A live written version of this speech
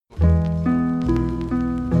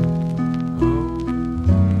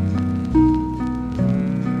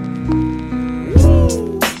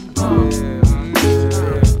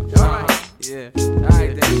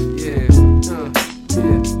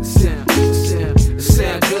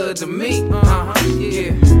good to me.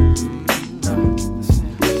 Yeah.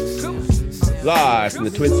 Live from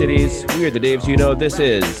the Twin Cities, we are the Daves you know. This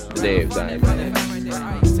is the Daves I know.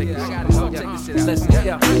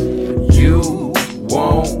 You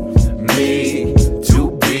want me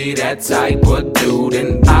to be that type of dude,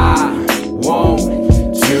 and I want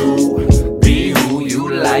to be who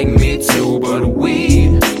you like me to, but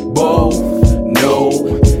we both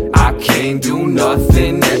know I can't do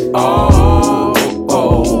nothing at all.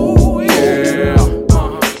 Oh, yeah.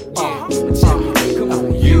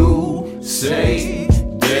 You say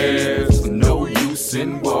there's no use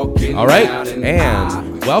in walking. All right,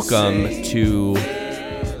 and welcome to,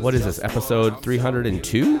 what is this, episode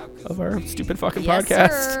 302 of our stupid fucking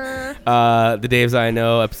podcast? Sir. The Daves I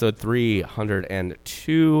Know, episode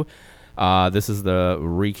 302. This is the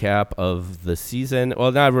recap of the season.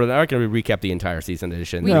 Well, we're not going to recap the entire season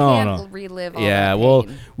edition. We can't relive all that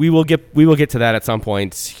pain. we will get to that at some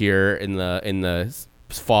point here in the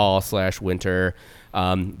fall/winter.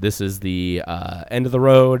 This is the end of the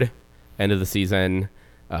road, end of the season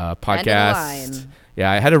podcast. End of the line.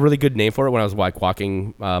 Yeah, I had a really good name for it when I was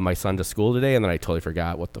walking my son to school today, and then I totally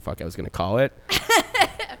forgot what the fuck I was going to call it.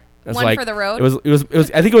 One for the road. It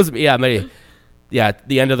was. I think it was. Yeah, maybe. Yeah,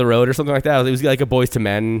 the end of the road or something like that. It was like a Boys to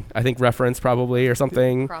Men, I think, reference probably or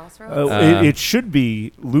something. Crossroads. It should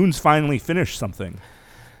be Loons finally finished something.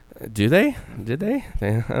 Do they? Did they?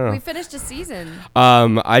 I don't know. We finished a season.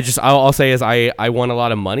 I'll say is I won a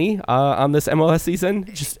lot of money on this MLS season.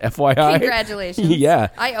 Just FYI. Congratulations. Yeah.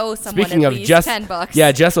 I owe someone Speaking at of least Jess, $10.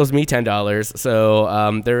 Yeah, Jess owes me $10.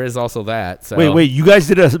 So there is also that. So Wait, you guys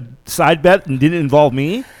did a side bet and didn't involve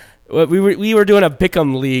me? We were doing a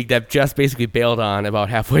pick'em league that Jess basically bailed on about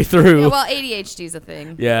halfway through. Yeah, well, ADHD's a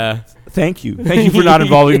thing. Yeah. Thank you for not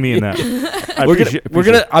involving me in that.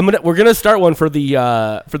 We're gonna start one for the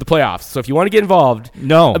playoffs. So if you want to get involved,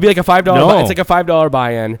 no, it'll be like a $5. No. It's like a $5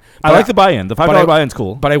 buy-in. I like the buy-in. The $5 buy-in's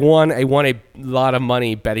cool. But I won a lot of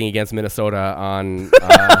money betting against Minnesota on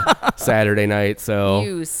Saturday night. So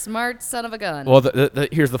You smart son of a gun. well,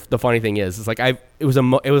 here's the funny thing is, it's like it was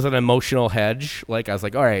an emotional hedge. Like I was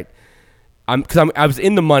like, all right, I was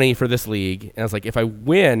in the money for this league, and I was like, if I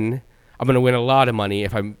win, I'm going to win a lot of money.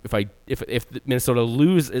 If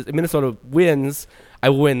Minnesota wins, I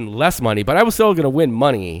will win less money, but I was still going to win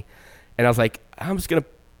money. And I was like, I'm just going to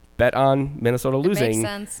bet on Minnesota losing. Makes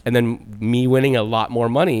sense. And then me winning a lot more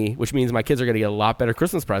money, which means my kids are going to get a lot better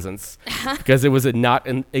Christmas presents because it was a not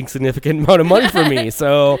an insignificant amount of money for me.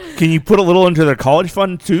 So can you put a little into their college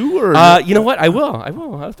fund too? Or you know what? I will.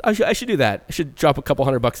 I should do that. I should drop a couple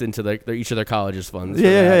 $100 into each of their colleges funds.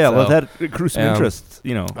 Yeah. So, Let that accrue some interest.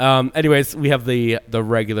 You know. Anyways, we have the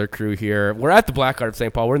regular crew here. We're at the Black Art of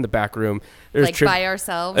St. Paul. We're in the back room. By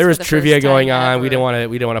ourselves. There was for the trivia first time going on. ever. We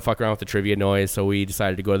didn't want to fuck around with the trivia noise, so we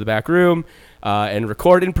decided to go to the back room and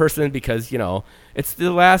record in person because it's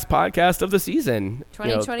the last podcast of the season,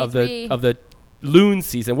 2023 of the Loon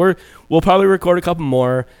season. We'll probably record a couple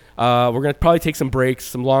more. We're gonna probably take some breaks,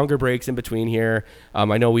 some longer breaks in between here.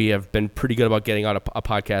 I know we have been pretty good about getting out a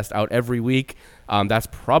podcast out every week. That's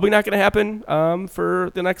probably not going to happen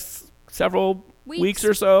for the next several weeks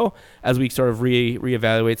or so as we sort of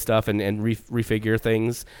reevaluate stuff and refigure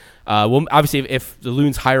things. Well, obviously, if the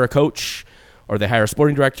Loons hire a coach or they hire a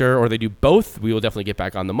sporting director or they do both, we will definitely get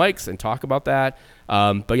back on the mics and talk about that.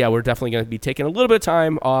 But yeah, we're definitely going to be taking a little bit of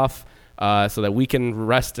time off so that we can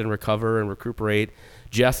rest and recover and recuperate.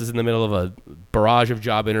 Jess is in the middle of a barrage of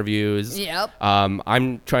job interviews. Yep.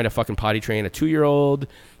 I'm trying to fucking potty train a 2-year-old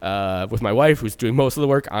with my wife, who's doing most of the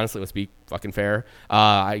work. Honestly, let's be fucking fair.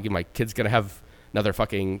 My kid's going to have another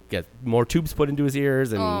fucking get more tubes put into his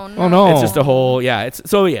ears, and Oh no. it's just a whole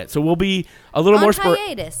So we'll be a little more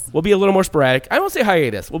hiatus. We'll be a little more sporadic. I won't say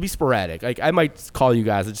hiatus. We'll be sporadic. Like I might call you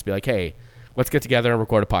guys and just be like, hey, let's get together and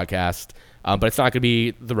record a podcast. But it's not going to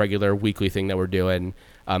be the regular weekly thing that we're doing,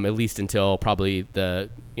 at least until probably the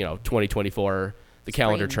 2024 the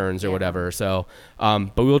calendar turns or whatever. So,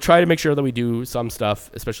 but we will try to make sure that we do some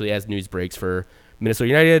stuff, especially as news breaks for Minnesota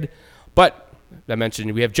United. But I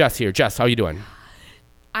mentioned we have Jess here. Jess, how are you doing?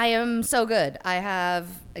 I am so good. I have,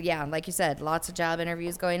 like you said, lots of job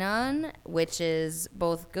interviews going on, which is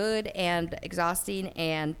both good and exhausting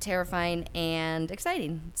and terrifying and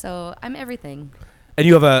exciting. So I'm everything. And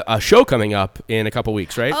you have a show coming up in a couple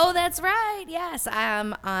weeks, right? Oh, that's right. Yes.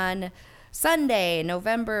 On Sunday,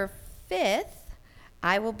 November 5th,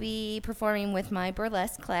 I will be performing with my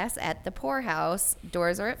burlesque class at the Poorhouse.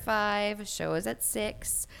 Doors are at 5. Show is at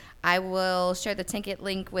 6. I will share the ticket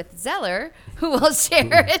link with Zeller, who will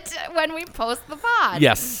share it when we post the pod.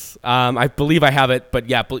 Yes. I believe I have it, but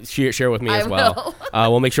yeah, share it with me as well.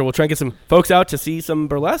 We'll make sure we'll try and get some folks out to see some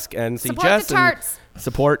burlesque and see support Jess. The tarts.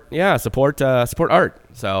 Support art.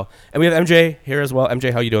 So, and we have MJ here as well.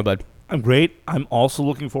 MJ, how you doing, bud? I'm great. I'm also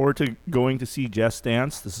looking forward to going to see Jess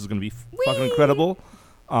dance. This is going to be fucking incredible.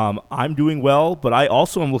 I'm doing well, but I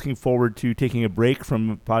also am looking forward to taking a break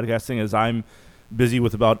from podcasting as I'm busy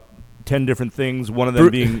with about 10 different things. One of them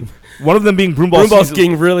being broomball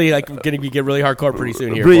skiing. Really going to get really hardcore pretty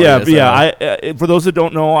soon here. For those that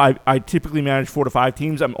don't know, I typically manage 4 to 5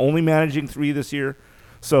 teams. I'm only managing 3 this year,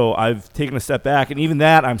 so I've taken a step back, and even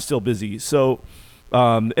that I'm still busy. So,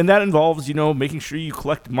 and that involves making sure you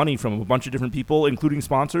collect money from a bunch of different people, including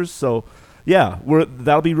sponsors. So, yeah,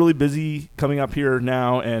 that'll be really busy coming up here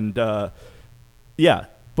now, and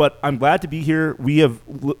But I'm glad to be here. We have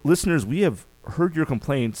listeners. We have heard your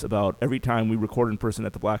complaints about every time we record in person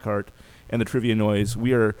at the Blackheart and the Trivia Noise.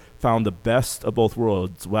 We are found the best of both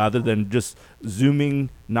worlds. Rather than just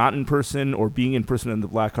Zooming, not in person, or being in person in the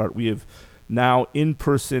Blackheart, we have now in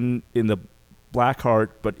person in the Blackheart,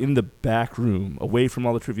 but in the back room, away from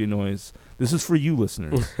all the Trivia Noise. This is for you,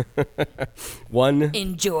 listeners.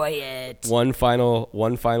 Enjoy it. One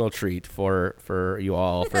final treat for you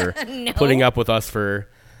all for putting up with us for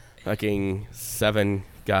fucking 7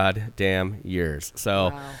 goddamn years.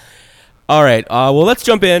 So, wow. All right. Well, let's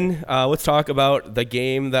jump in. Let's talk about the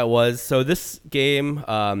game that was. So this game,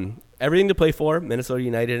 everything to play for. Minnesota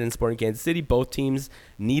United and Sporting Kansas City. Both teams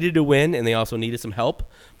needed to win, and they also needed some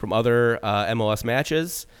help from other MLS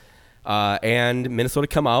matches. And Minnesota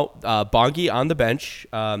come out. Bongi on the bench.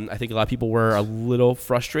 I think a lot of people were a little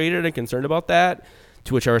frustrated and concerned about that,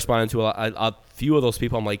 to which I responded to a few of those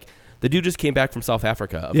people. I'm like, the dude just came back from South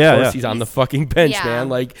Africa. Of course he's on the fucking bench, man.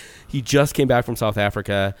 Like, he just came back from South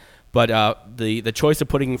Africa. But the choice of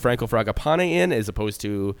putting Franco Fragapane in as opposed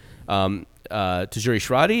to Tajiri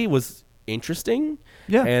Shradi was interesting.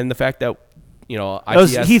 Yeah. And the fact that, ITS... That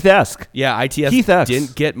was Heath-esque. Yeah, ITS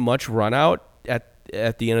didn't get much run out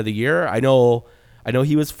at the end of the year. I know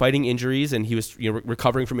he was fighting injuries and he was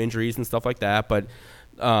recovering from injuries and stuff like that, but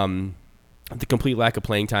the complete lack of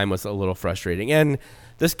playing time was a little frustrating. And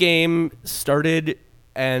this game started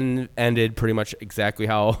and ended pretty much exactly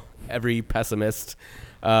how every pessimist,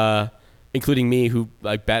 including me, who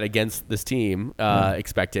bet against this team,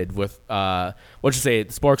 expected. With the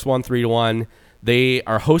Sporks won 3-1. They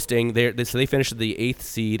are hosting. So they finished the 8th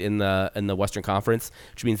seed in the Western Conference,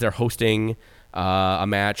 which means they're hosting a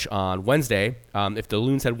match on Wednesday. If the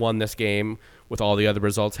Loons had won this game with all the other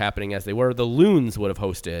results happening as they were, the Loons would have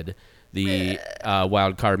hosted the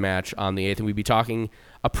wild card match on the 8th, and we'd be talking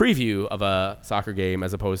a preview of a soccer game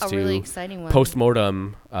as opposed to really exciting one.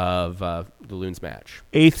 Post-mortem of the Loons match.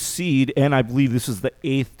 8th seed, and I believe this is the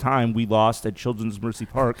 8th time we lost at Children's Mercy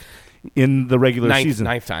Park in the regular season.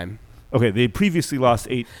 9th time. Okay, they previously lost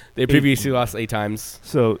 8. They previously lost 8 times.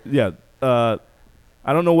 So, yeah.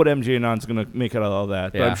 I don't know what MJ Anon's going to make out of all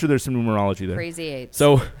that, but I'm sure there's some numerology there. Crazy 8.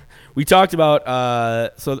 So, we talked about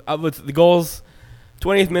with the goals.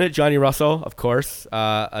 20th minute, Johnny Russell, of course. Who?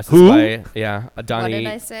 What did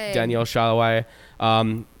I say? Daniel Shalaway.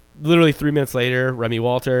 Literally 3 minutes later, Remy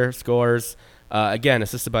Walter scores. Again,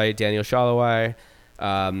 assisted by Daniel Shalaway.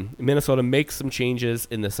 Minnesota makes some changes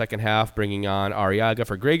in the second half, bringing on Arriaga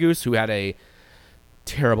for Grey Goose, who had a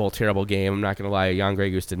terrible, terrible game. I'm not going to lie. Jan Grey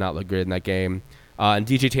Goose did not look good in that game. And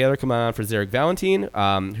DJ Taylor come on for Zarek Valentin,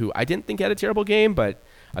 who I didn't think had a terrible game, but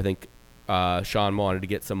I think Sean wanted to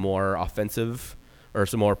get some more offensive or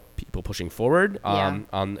some more people pushing forward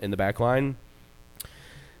in the back line.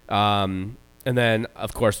 And then,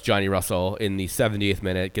 of course, Johnny Russell in the 70th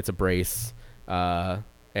minute gets a brace.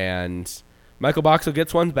 And Michael Boxall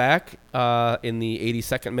gets one back in the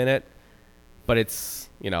 82nd minute. But it's,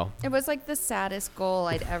 It was like the saddest goal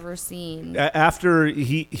I'd ever seen. After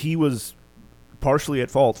he was partially at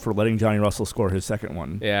fault for letting Johnny Russell score his second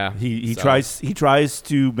one. Yeah. He tries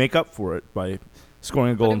to make up for it by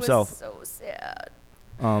scoring a goal himself. It was so sad.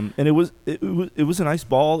 And it was a nice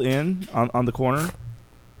ball in on the corner.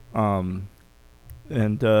 And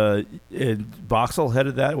Boxall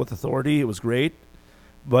headed that with authority. It was great.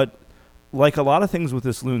 But like a lot of things with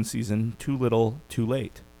this Loon season, too little, too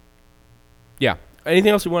late. Yeah.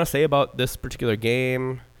 Anything else we want to say about this particular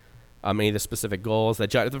game? Any of the specific goals?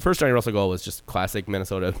 The first Johnny Russell goal was just classic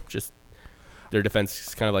Minnesota. Just their defense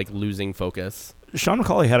is kind of like losing focus. Sean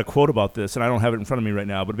McCauley had a quote about this, and I don't have it in front of me right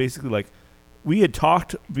now, but basically, we had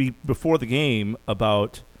talked before the game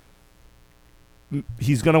about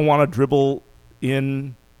he's going to want to dribble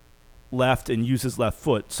in left and use his left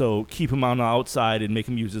foot. So keep him on the outside and make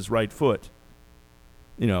him use his right foot.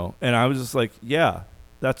 And I was just like, yeah,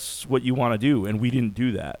 that's what you want to do, and we didn't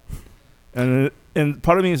do that. And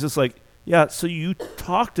part of me is just like, yeah, so you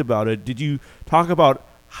talked about it. Did you talk about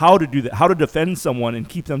how to do that, how to defend someone and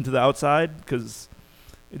keep them to the outside? Because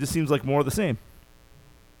it just seems like more of the same.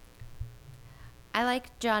 I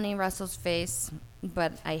like Johnny Russell's face,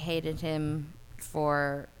 but I hated him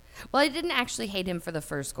for... Well, I didn't actually hate him for the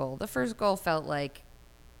first goal. The first goal felt like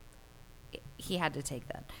he had to take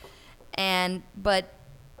that. But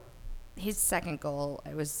his second goal,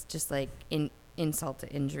 I was just like insult to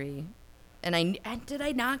injury. And did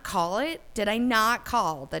I not call it? Did I not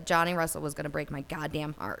call that Johnny Russell was going to break my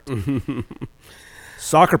goddamn heart?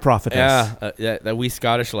 Soccer prophetess. Yeah, that wee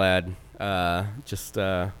Scottish lad.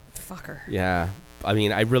 Fucker. Yeah. I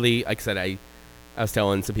mean, I really, like I said, I was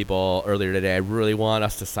telling some people earlier today, I really want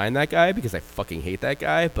us to sign that guy because I fucking hate that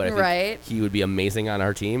guy. But I think he would be amazing on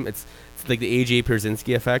our team. It's like the AJ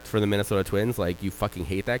Pierzynski effect for the Minnesota Twins. Like, you fucking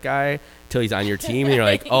hate that guy till he's on your team, and you're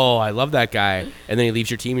like, oh, I love that guy. And then he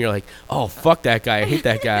leaves your team, and you're like, oh, fuck that guy. I hate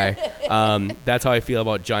that guy. That's how I feel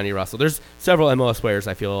about Johnny Russell. There's several MLS players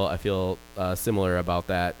I feel similar about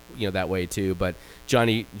that, that way too. But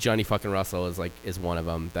Johnny fucking Russell is one of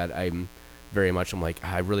them that I'm like,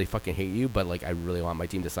 I really fucking hate you, but like I really want my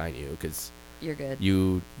team to sign you because you're good.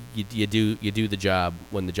 You do the job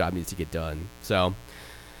when the job needs to get done. So.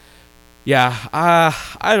 Yeah,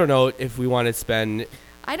 I don't know if we want to spend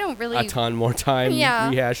a ton more time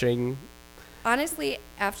rehashing. Honestly,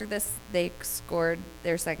 after this, they scored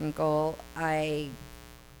their second goal. I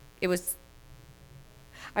was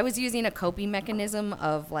using a coping mechanism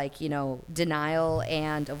of denial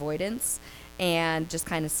and avoidance, and just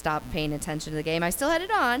kind of stopped paying attention to the game. I still had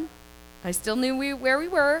it on. I still knew where we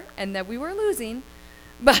were and that we were losing,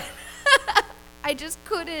 but I just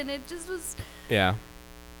couldn't. It just was... Yeah.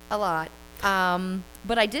 A lot.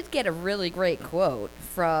 But I did get a really great quote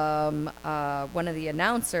from one of the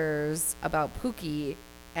announcers about Pookie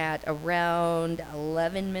at around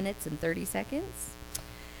 11 minutes and 30 seconds.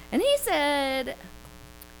 And he said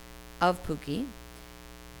of Pookie,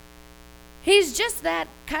 he's just that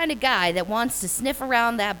kind of guy that wants to sniff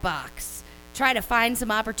around that box, try to find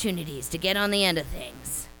some opportunities to get on the end of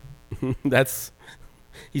things.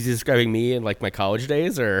 He's describing me in like my college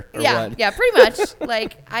days or what? Yeah, pretty much.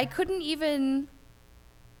 Like I couldn't even,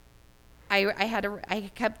 I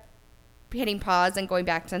kept hitting pause and going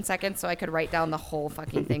back 10 seconds so I could write down the whole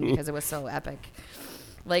fucking thing because it was so epic.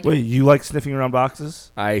 Like, wait, you like sniffing around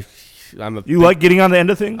boxes? You like getting on the end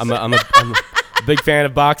of things? I'm a big fan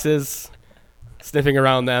of boxes, sniffing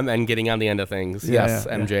around them and getting on the end of things. Yeah, yes,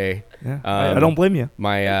 yeah, MJ. Yeah. I don't blame you.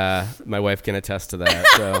 My wife can attest to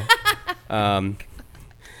that. So,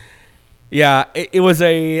 yeah, it was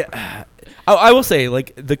a. I will say,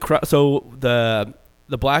 like so the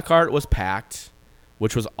Blackheart was packed,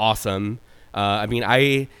 which was awesome. I mean,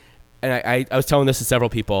 I was telling this to several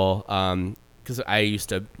people because I used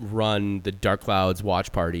to run the Dark Clouds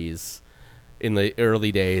watch parties in the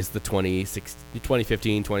early days, the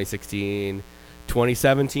 2015, 2016,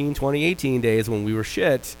 2017, 2018 days when we were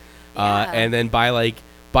shit. Yeah. And then by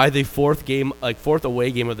the fourth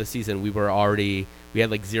away game of the season, we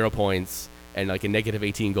had like 0 points and like a negative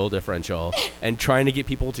 18 goal differential. And trying to get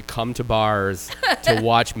people to come to bars to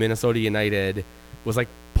watch Minnesota United was like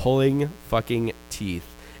pulling fucking teeth.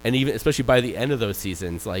 And even especially by the end of those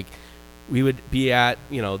seasons, like we would be at,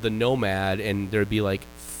 the Nomad and there'd be like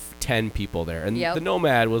 10 people there. And the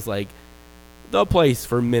Nomad was like the place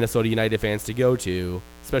for Minnesota United fans to go to,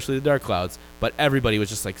 especially the Dark Clouds. But everybody was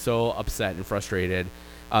just like so upset and frustrated.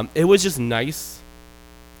 It was just nice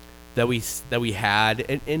that we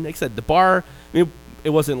had, and like I said, the bar, I mean, it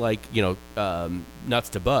wasn't like, nuts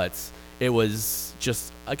to butts. It was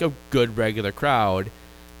just like a good regular crowd,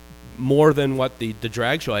 more than what the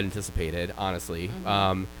drag show had anticipated, honestly.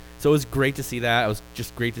 Mm-hmm. So it was great to see that. It was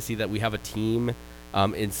just great to see that we have a team,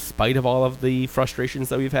 in spite of all of the frustrations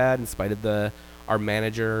that we've had, in spite of our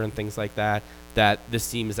manager and things like that, that this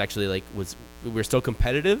team is actually we're still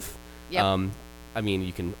competitive. Yep. I mean,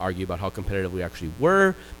 you can argue about how competitive we actually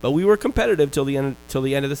were, but we were competitive till the end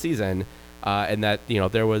of the season, and that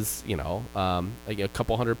there was like a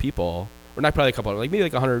couple hundred people, or not probably a couple, like maybe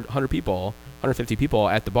like 100 people, 150 people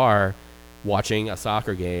at the bar watching a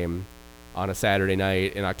soccer game on a Saturday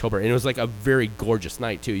night in October, and it was like a very gorgeous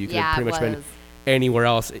night too. You could have pretty much been anywhere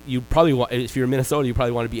else. You probably if you're in Minnesota, you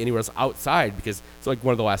probably want to be anywhere else outside because it's like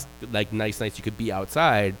one of the last like nice nights you could be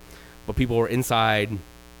outside, but people were inside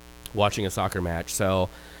watching a soccer match. So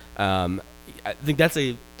I think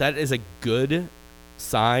that is a good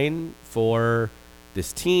sign for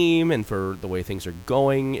this team and for the way things are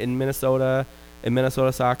going in Minnesota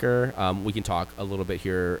soccer. We can talk a little bit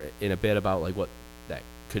here in a bit about like what that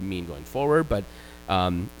could mean going forward. But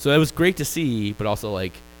so that was great to see, but also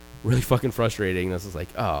like really fucking frustrating. This is like,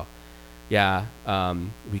 oh yeah,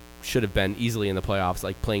 we should have been easily in the playoffs,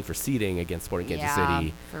 like playing for seeding against Sporting Kansas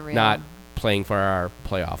City, for real. not playing for our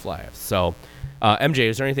playoff lives. So MJ,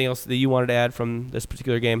 is there anything else that you wanted to add from this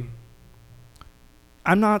particular game?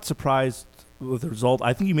 I'm not surprised with the result.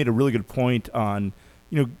 I think you made a really good point on,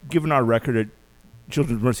 given our record at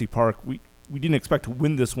Children's Mercy Park, we didn't expect to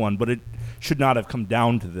win this one, but it should not have come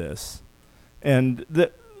down to this. And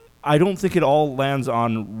I don't think it all lands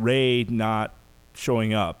on Ray not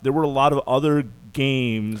showing up. There were a lot of other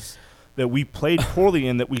games that we played poorly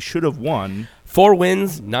in that we should have won. 4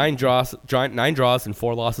 wins, 9 draws, and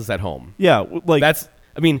 4 losses at home. Yeah,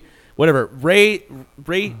 Whatever. Ray,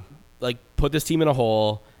 like put this team in a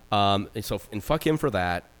hole. And fuck him for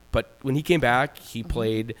that. But when he came back, he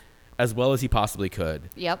played as well as he possibly could.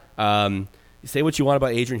 Yep. Say what you want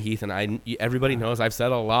about Adrian Heath, and everybody knows I've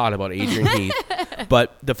said a lot about Adrian Heath.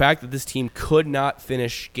 But the fact that this team could not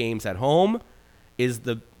finish games at home is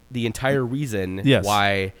the entire reason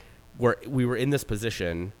why we were in this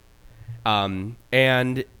position.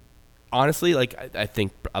 And honestly, like I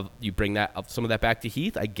think you bring some of that back to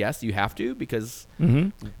Heath. I guess you have to because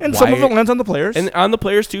and some of it lands on the players and on the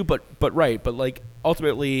players too. But like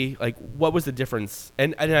ultimately, like what was the difference?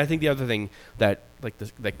 And I think the other thing that like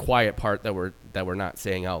the quiet part that we're not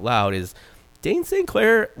saying out loud is Dane St.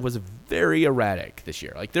 Clair was very erratic this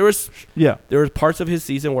year. Like there was parts of his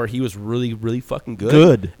season where he was really, really fucking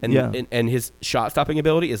good. And his shot stopping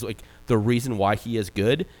ability is like the reason why he is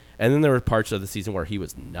good. And then there were parts of the season where he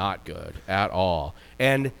was not good at all.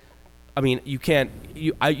 And I mean,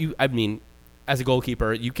 I mean, as a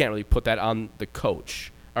goalkeeper, you can't really put that on the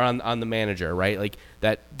coach or on the manager, right? Like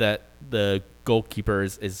that the goalkeeper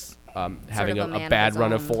is having a bad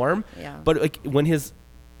run of form. Yeah. But like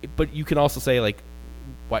but you can also say like,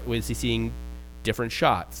 why was he seeing different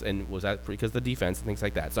shots, and was that because of the defense and things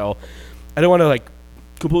like that? So I don't want to like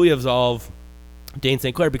completely absolve Dane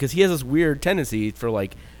St. Clair because he has this weird tendency for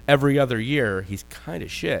like every other year he's kind of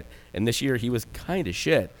shit, and this year he was kind of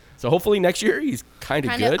shit. So hopefully next year he's kind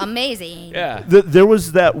of good, amazing. Yeah. There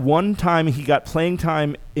was that one time he got playing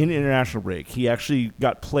time in international break. He actually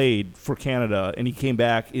got played for Canada, and he came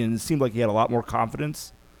back and it seemed like he had a lot more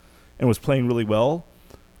confidence and was playing really well.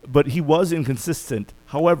 But he was inconsistent.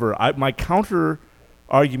 However, my counter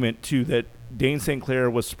argument to that Dane St. Clair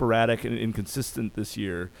was sporadic and inconsistent this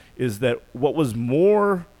year is that what was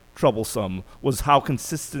more troublesome was how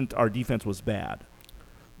consistent our defense was bad.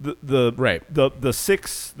 The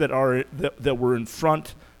 6 that were in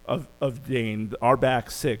front of Dane, our back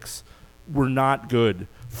 6, were not good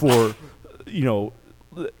for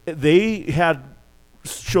they had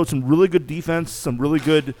showed some really good defense, some really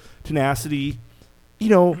good tenacity.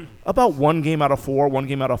 About 1 game out of 4, 1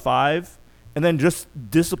 game out of 5, and then just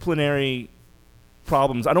disciplinary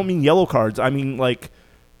problems. I don't mean yellow cards. I mean like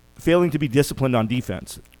failing to be disciplined on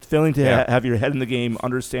defense, failing to have your head in the game,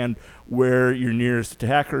 understand where your nearest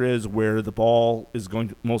attacker is, where the ball is going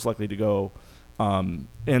to most likely to go. And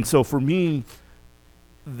so for me,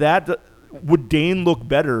 would Dane look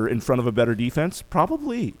better in front of a better defense?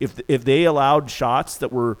 Probably. If they allowed shots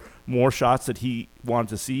that were more shots that he wanted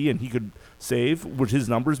to see and he could save, would his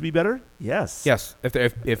numbers be better? Yes. Yes.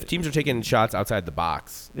 If teams are taking shots outside the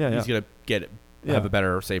box, he's going to have a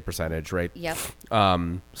better save percentage, right? Yep.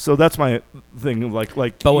 So that's my thing. But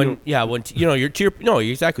exactly.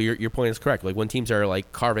 Your point is correct. Like when teams are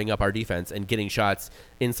like carving up our defense and getting shots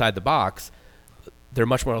inside the box, they're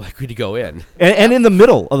much more likely to go in. And in the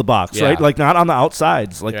middle of the box, right? Like not on the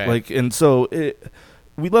outsides. And so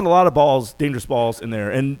we let a lot of balls, dangerous balls in there.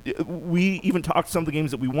 And we even talked some of the games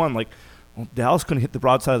that we won. Like Dallas couldn't hit the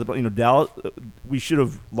broadside of the ball. Dallas, we should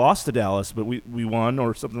have lost to Dallas, but we won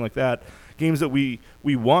or something like that. Games that we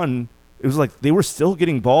won, it was like they were still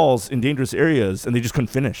getting balls in dangerous areas and they just couldn't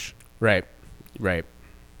finish. Right.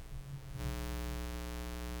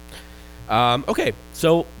 Okay,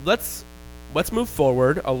 so let's move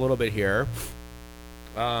forward a little bit here.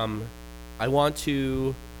 I'm going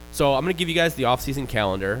to give you guys the off-season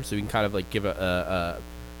calendar so we can kind of like give a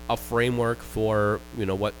framework for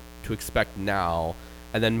what to expect now,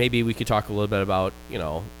 and then maybe we could talk a little bit about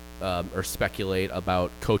or speculate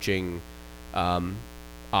about coaching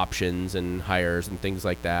options and hires and things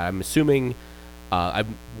like that. I'm assuming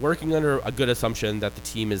I'm working under a good assumption that the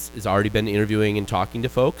team has already been interviewing and talking to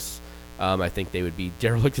folks. I think they would be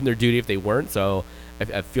derelict in their duty if they weren't. So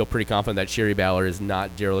I feel pretty confident that Sherry Ballard is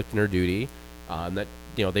not derelict in her duty. That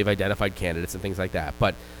they've identified candidates and things like that.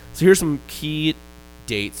 But so here's some key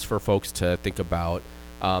dates for folks to think about.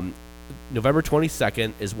 November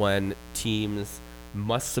 22nd is when teams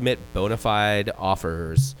must submit bona fide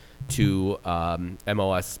offers to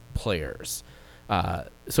MLS players.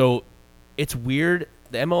 So it's weird.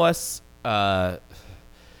 The MLS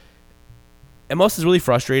is really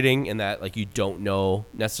frustrating in that like you don't know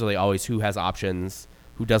necessarily always who has options,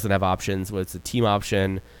 who doesn't have options, whether it's a team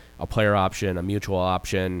option, a player option, a mutual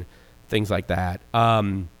option, things like that.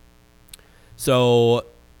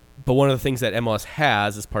 But one of the things that MLS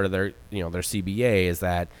has as part of their CBA is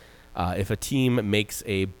that if a team makes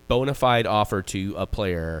a bona fide offer to a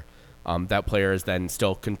player, that player is then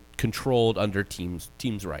still controlled under teams'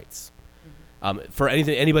 rights. For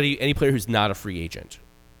any player who's not a free agent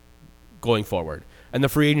going forward. And the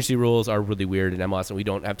free agency rules are really weird in MLS, and we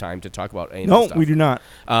don't have time to talk about any of that stuff. No, we do not.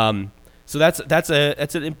 So that's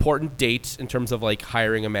an important date in terms of like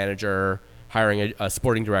hiring a manager, hiring a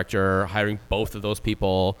sporting director, hiring both of those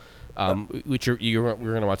people, which we're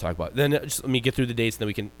going to want to talk about. Then just let me get through the dates, and then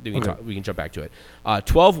we can jump back to it.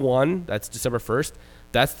 12/1, that's December 1st.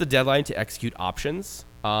 That's the deadline to execute options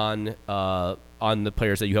on the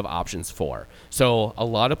players that you have options for. So a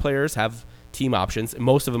lot of players have team options.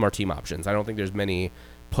 Most of them are team options. I don't think there's many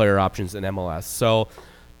player options in MLS. So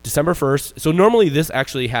December 1st. So normally this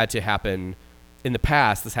actually had to happen in the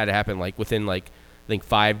past. This had to happen like within like I think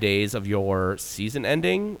 5 days of your season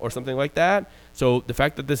ending or something like that. So the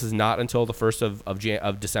fact that this is not until the 1st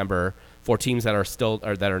of December for teams that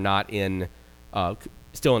are not in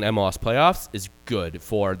still in MLS playoffs is good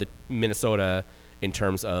for the Minnesota in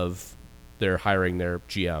terms of their hiring their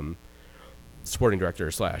GM, sporting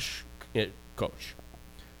director / coach.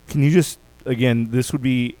 Can you just, again, this would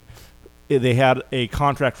be, they had a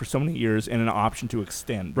contract for so many years and an option to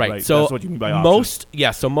extend, right? So that's what you mean by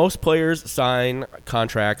option. So most players sign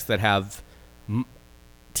contracts that have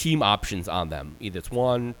team options on them. Either it's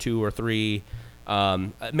 1, 2, or 3.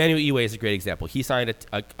 Manuel Iwe is a great example. He signed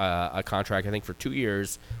a contract, I think, for 2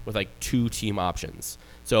 years with like 2 team options.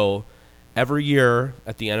 So every year,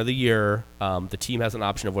 at the end of the year, the team has an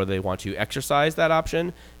option of whether they want to exercise that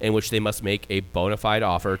option, in which they must make a bona fide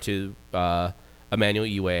offer to Emmanuel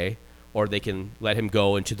Iwe, or they can let him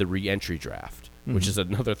go into the re-entry draft, which is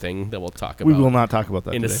another thing that we'll talk about. We will not talk about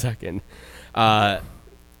that in today. A second.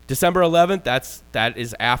 December 11th, that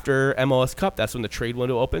is after MLS Cup. That's when the trade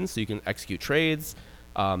window opens, so you can execute trades.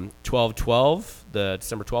 12/12, the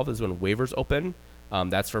December 12th is when waivers open.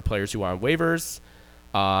 That's for players who are on waivers.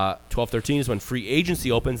 12/13 is when free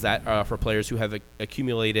agency opens. That for players who have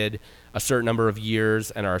accumulated a certain number of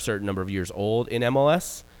years and are a certain number of years old in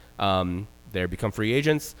MLS. They become free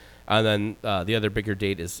agents. And then the other bigger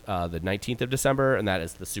date is the 19th of December, and that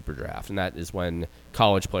is the Super Draft. And that is when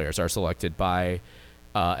college players are selected by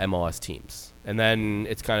MLS teams. And then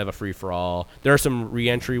it's kind of a free-for-all. There are some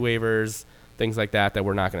re-entry waivers, things like that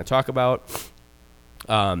we're not going to talk about.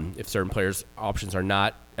 If certain players' options are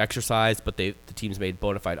not exercised, but the team's made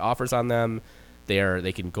bona fide offers on them,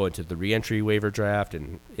 they can go into the re-entry waiver draft,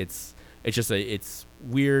 and it's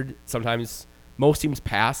weird. Sometimes most teams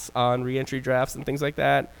pass on re-entry drafts and things like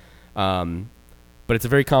that, but it's a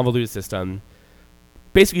very convoluted system.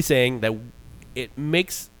 Basically saying that it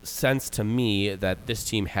makes sense to me that this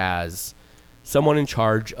team has someone in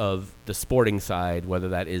charge of the sporting side, whether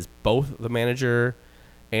that is both the manager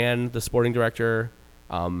and the sporting director,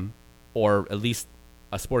 or at least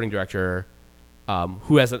a sporting director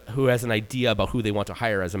who has an idea about who they want to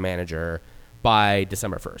hire as a manager by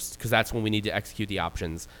December 1st, because that's when we need to execute the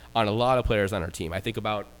options on a lot of players on our team. I think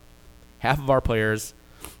about half of our players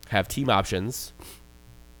have team options.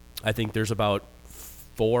 I think there's about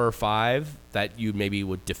 4 or 5 that you maybe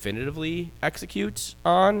would definitively execute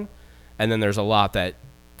on, and then there's a lot that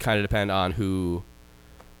kind of depend on who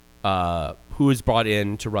is brought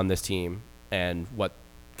in to run this team and what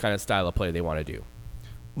kind of style of play they want to do.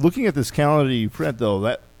 Looking at this calendar you print, though,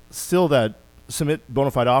 that submit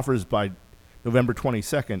bona fide offers by November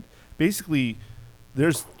 22nd, basically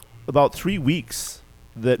there's about 3 weeks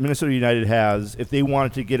that Minnesota United has if they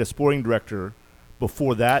wanted to get a sporting director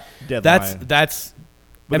before that deadline. That's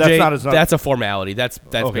a formality. That's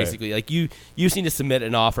okay. Basically like you just need to submit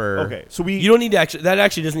an offer. Okay, so you don't need to actually. That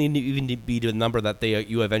actually doesn't even need to be the number that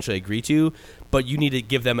you eventually agree to, but you need to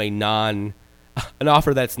give them an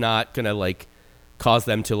offer that's not gonna like cause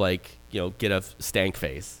them to like get a stank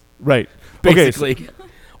face. Right. Basically, okay,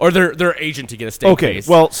 or their agent to get a stank face.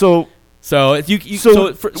 Okay. Well, so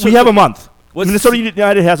we have a month. Minnesota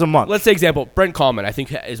United has a month. Let's say example, Brent Kallman, I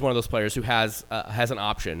think, is one of those players who has an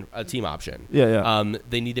option, a team option. Yeah.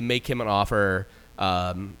 They need to make him an offer,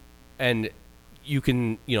 and you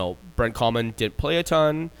can, Brent Kallman didn't play a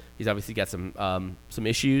ton. He's obviously got some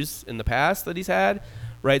issues in the past that he's had,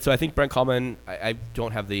 right? So I think Brent Kallman, I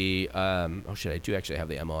don't have the I do actually have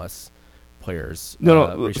the MLS players.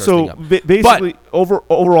 No. So basically,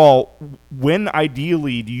 overall, when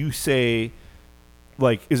ideally do you say,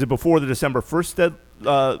 like, is it before the December 1st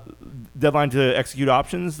deadline to execute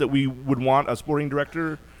options that we would want a sporting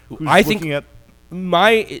director who's looking at?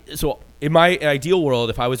 In my ideal world,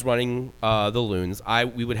 if I was running the Loons,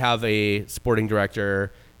 we would have a sporting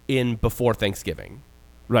director in before Thanksgiving,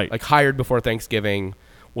 right? Like hired before Thanksgiving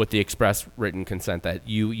with the express written consent that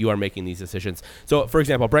you are making these decisions. So, for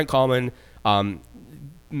example, Brent Kallman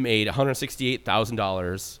made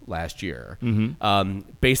 $168,000 last year. Mm-hmm.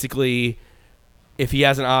 Basically, if he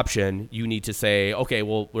has an option, you need to say, okay,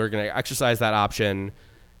 well, we're going to exercise that option,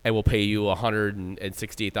 and we'll pay you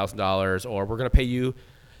 $168,000, or we're going to pay you,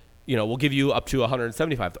 we'll give you up to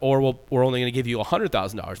 $175,000, or we're only going to give you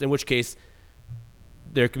 $100,000. In which case,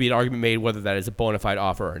 there could be an argument made whether that is a bona fide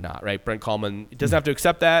offer or not, right? Brent Kallman doesn't have to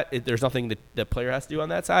accept that. There's nothing that the player has to do on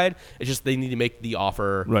that side. It's just they need to make the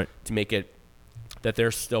offer to make it that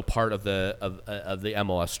they're still part of the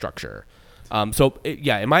MLS structure.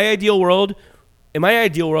 In my ideal world,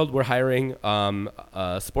 we're hiring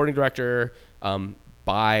a sporting director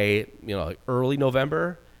by early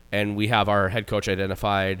November, and we have our head coach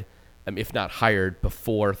identified, if not hired,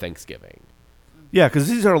 before Thanksgiving. Yeah, because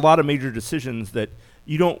these are a lot of major decisions that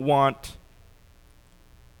you don't want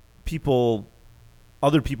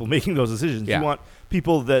other people making those decisions. Yeah. You want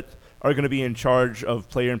people that are going to be in charge of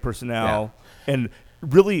player and personnel, and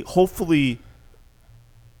really, hopefully,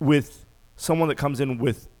 with someone that comes in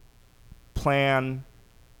with plan,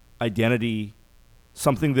 identity,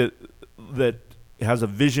 something that has a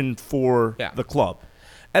vision for the club.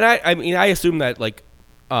 And I assume that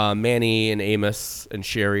Manny and Amos and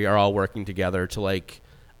Sherry are all working together to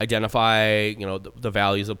identify the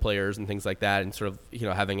values of players and things like that, and sort of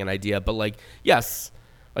having an idea. But yes,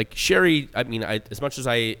 Sherry, as much as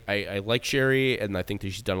I like Sherry, and I think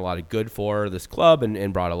that she's done a lot of good for this club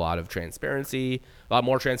and brought a lot of transparency, a lot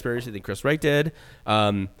more transparency than Chris Wright did.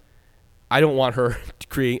 I don't want her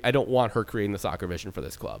creating the soccer vision for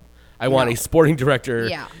this club. I want a sporting director.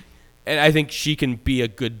 Yeah. And I think she can be a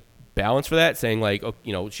good balance for that, saying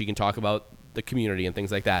she can talk about the community and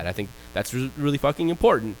things like that. I think that's really fucking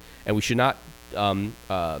important, and we should not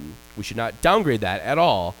downgrade that at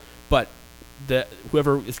all. But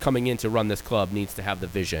whoever is coming in to run this club needs to have the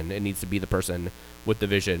vision. It needs to be the person with the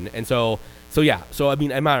vision. And so I don't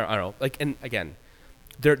know. And again,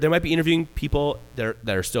 there might be interviewing people that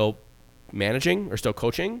are still managing or still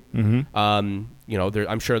coaching. Mm-hmm.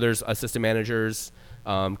 I'm sure there's assistant managers,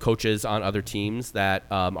 coaches on other teams that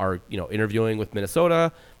are interviewing with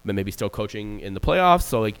Minnesota, but maybe still coaching in the playoffs.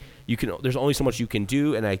 So there's only so much you can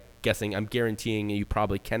do, and I'm guaranteeing you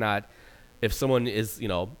probably cannot. If someone is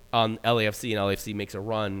on LAFC and LAFC makes a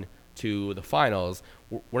run to the finals,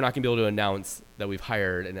 we're not going to be able to announce that we've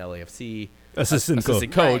hired an LAFC assistant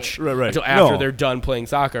coach right. until after they're done playing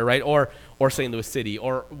soccer, right? Or St. Louis City,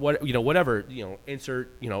 or whatever,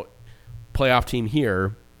 insert playoff team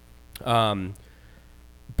here. But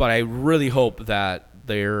I really hope that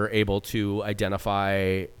they're able to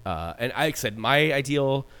identify, and like I said, my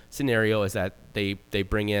ideal scenario is that they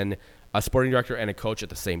bring in a sporting director and a coach at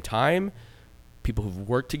the same time, people who've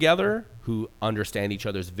worked together, who understand each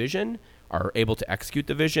other's vision, are able to execute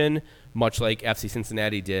the vision, much like FC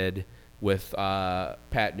Cincinnati did with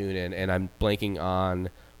Pat Noonan, and I'm blanking on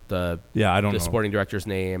the sporting director's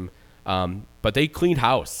name, but they cleaned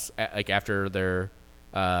house after their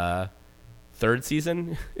third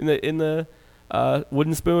season in the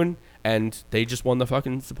Wooden Spoon, and they just won the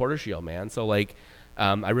fucking Supporter Shield, man. So I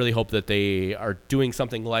really hope that they are doing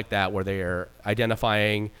something like that, where they are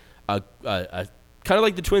identifying a kind of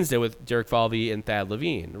like the Twins did with Derek Falvey and Thad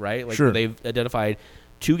Levine, right? Sure. They've identified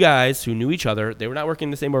two guys who knew each other. They were not working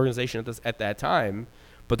in the same organization at that time,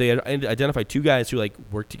 but they had identified two guys who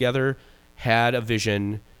worked together, had a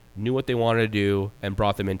vision, knew what they wanted to do, and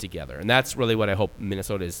brought them in together. And that's really what I hope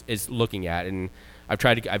Minnesota is looking at. And I've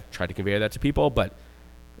tried to convey that to people, but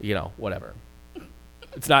whatever.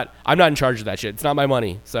 It's not. I'm not in charge of that shit. It's not my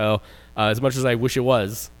money. So as much as I wish it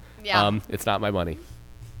was, it's not my money.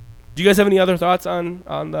 Do you guys have any other thoughts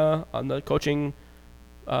on the coaching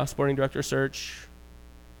sporting director search?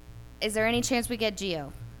 Is there any chance we get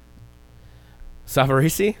Gio?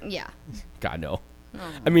 Savarese? Yeah. God, no.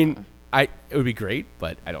 Oh. I mean, it would be great,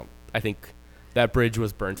 but I don't. I think that bridge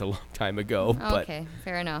was burnt a long time ago. Okay,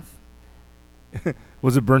 fair enough.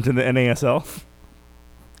 Was it burnt in the NASL?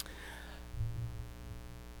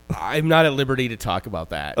 I'm not at liberty to talk about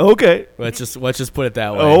that. Okay. Let's just put it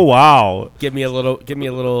that way. Oh wow. Give me a little.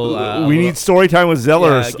 We need story time with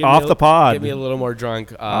Zeller off the pod. Get me a little more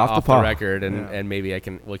drunk off the record, and maybe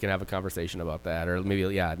we can have a conversation about that, or maybe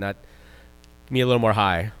not. Give me a little more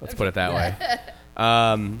high. Let's put it that way.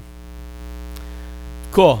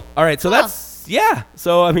 Cool. All right. So that's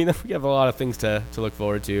So I mean, we have a lot of things to look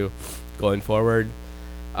forward to going forward.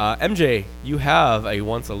 MJ, you have a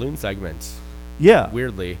Once a Loon segment. Yeah.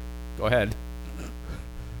 Weirdly. Go ahead.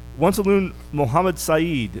 Once a Loon, Mohamed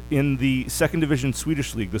Said in the second division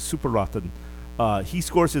Swedish league, the Superraten. He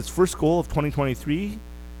scores his first goal of 2023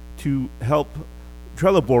 to help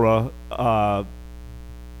Trelleborg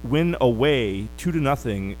win away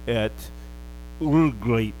 2-0 at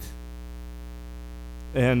Ulgreit.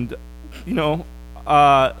 And,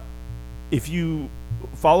 if you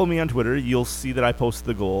follow me on Twitter, you'll see that I posted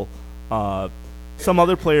the goal. Some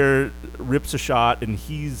other player rips a shot, and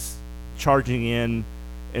he's charging in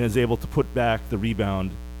and is able to put back the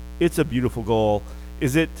rebound. It's a beautiful goal.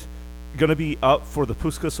 Is it going to be up for the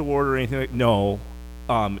Puskas Award or anything? No.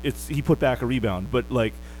 He put back a rebound, but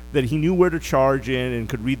that he knew where to charge in and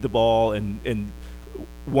could read the ball and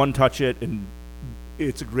one touch it, and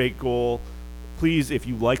it's a great goal. Please, if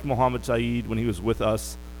you liked Mohamed Said when he was with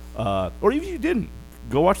us, or even if you didn't,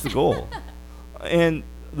 go watch the goal. And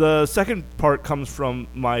the second part comes from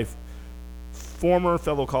my former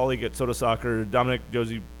fellow colleague at Soda Soccer, Dominic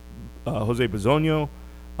Jose Bisogno.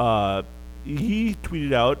 He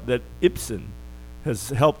tweeted out that Ibsen has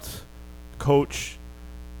helped coach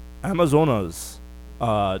Amazonas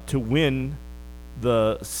to win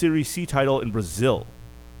the Serie C title in Brazil.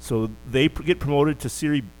 So they get promoted to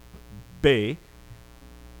Serie B.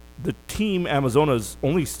 The team Amazonas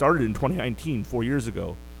only started in 2019, 4 years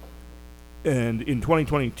ago. And in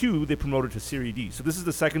 2022, they promoted to Serie D. So this is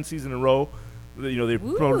the second season in a row. They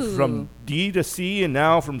promoted from D to C and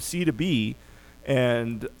now from C to B.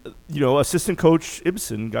 And, assistant coach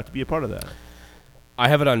Ibsen got to be a part of that. I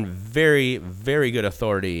have it on very, very good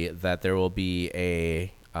authority that there will be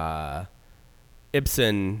a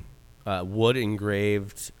Ibsen wood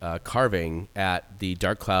engraved carving at the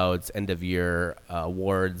Dark Clouds end of year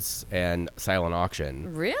awards and silent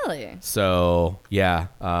auction. Really? So yeah,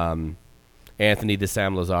 Anthony de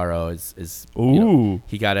Sam Lazaro is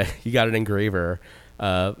he got an engraver,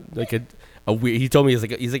 he told me he's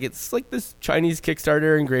like it's like this Chinese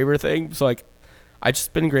Kickstarter engraver thing. So I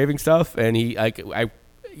just been engraving stuff, and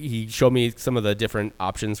he showed me some of the different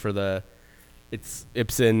options for it's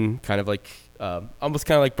Ibsen, kind of almost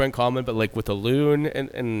kind of like Brent Coleman, but with a loon,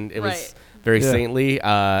 and it was very saintly.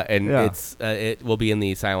 It will be in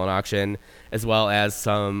the silent auction, as well as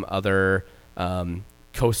some other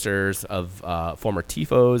coasters of former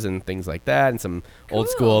Tifos and things like that, and some old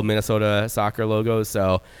school Minnesota soccer logos.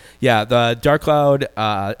 So yeah, the Dark Cloud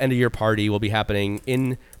end of year party will be happening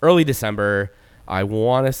in early December. I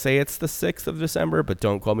want to say it's the 6th of December, but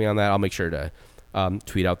don't quote me on that. I'll make sure to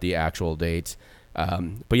tweet out the actual date.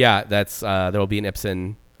 But yeah, there will be an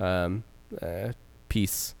Ibsen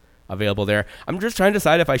piece available there. I'm just trying to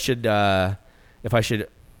decide if I should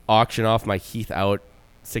auction off my Heath Out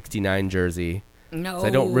 69 jersey. No, 'cause I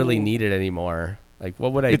don't really need it anymore.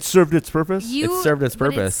 What would I? It served its purpose. It served its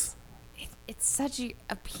purpose. It's such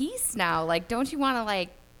a piece now. Don't you want to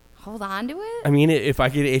hold on to it? I mean, if I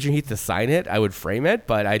get Adrian Heath to sign it, I would frame it,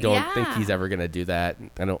 but I don't think he's ever going to do that.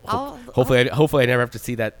 I don't. Hopefully, I never have to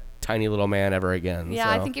see that tiny little man ever again. Yeah, so.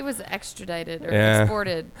 I think it was extradited or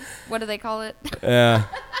exported. What do they call it? Yeah.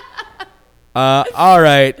 All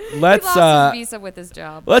right, let's he lost his visa with his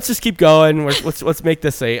job. Let's just keep going. Let's make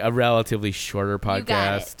this a relatively shorter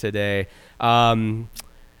podcast today.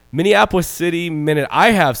 Minneapolis City Minute.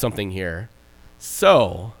 I have something here.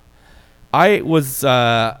 So, I was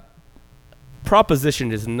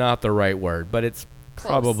propositioned is not the right word, but it's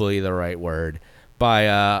probably the right word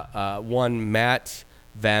by one Matt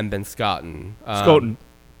Van Ben Schoten. Schoten.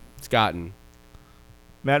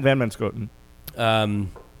 Matt Van Ben Schoten.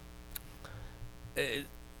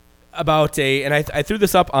 About and I threw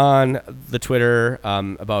this up on the Twitter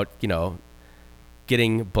about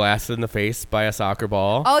getting blasted in the face by a soccer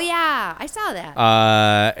ball. Oh yeah, I saw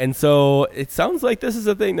that. And so it sounds like this is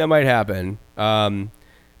a thing that might happen. And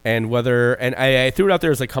I threw it out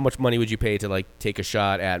there as how much money would you pay to take a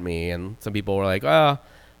shot at me? And some people were like, oh,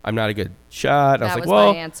 I'm not a good shot. And I was like,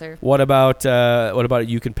 well, my answer. What about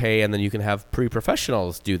you can pay and then you can have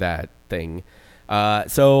pre-professionals do that thing.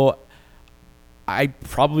 So I'm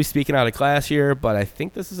probably speaking out of class here, but I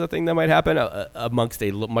think this is a thing that might happen amongst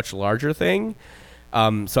a much larger thing. So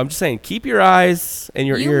I'm just saying, keep your eyes and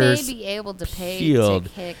your ears You may be able to pay peeled. to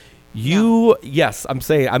kick Yes, I'm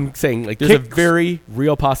saying like there's a very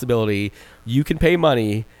real possibility you can pay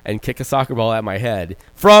money and kick a soccer ball at my head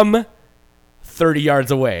from 30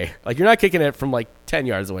 yards away. Like you're not kicking it from like 10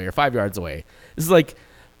 yards away or 5 yards away. This is like,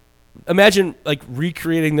 imagine like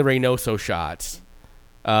recreating the Reynoso shot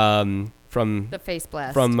from the face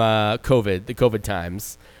blast from the COVID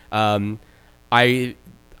times. I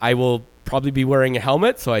will probably be wearing a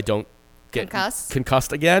helmet so I don't get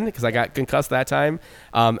concussed again, because I got concussed that time.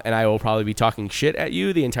 And I will probably be talking shit at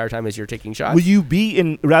you the entire time as you're taking shots. Will you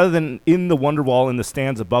be rather than in the wonder wall in the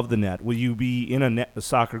stands above the net, will you be in a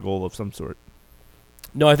soccer goal of some sort?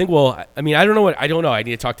 No, I think I don't know. I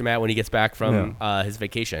need to talk to Matt when he gets back from his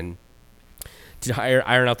vacation to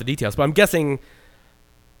iron out the details. But I'm guessing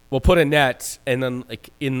we'll put a net, and then like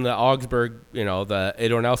in the Augsburg, the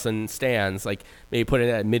Ador Nelson stands, like maybe put it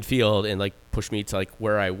at midfield and like push me to like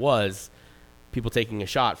where I was, people taking a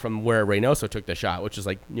shot from where Reynoso took the shot, which is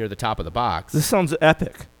like near the top of the box. This sounds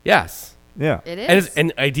epic. Yes. Yeah. It is.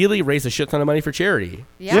 And ideally raise a shit ton of money for charity.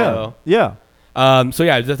 Yeah. Yeah. So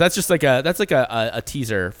yeah, that's just like a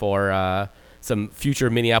teaser for some future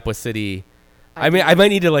Minneapolis City. I mean, I might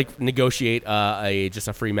need to like negotiate just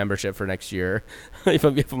a free membership for next year if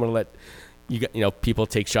I'm gonna let people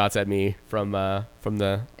take shots at me from the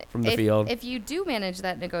field. If you do manage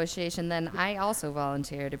that negotiation, then I also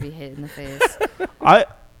volunteer to be hit in the face.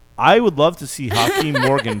 I would love to see Hakeem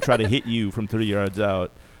Morgan try to hit you from 30 yards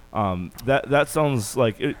out. That sounds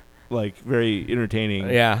like very entertaining.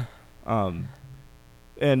 Yeah.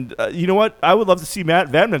 And you know what? I would love to see Matt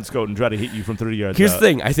Van Manscoten try to hit you from 30 yards Here's out. the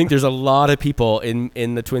thing. I think there's a lot of people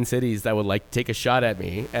in the Twin Cities that would like to take a shot at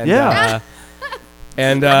me. And,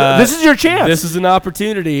 and this is your chance. This is an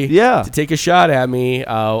opportunity to take a shot at me,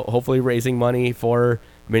 hopefully raising money for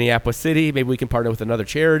Minneapolis City. Maybe we can partner with another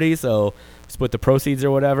charity, so split the proceeds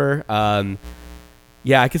or whatever.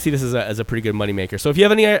 Yeah, I can see this as a pretty good moneymaker. So if you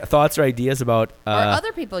have any thoughts or ideas about... or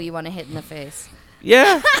other people you want to hit in the face.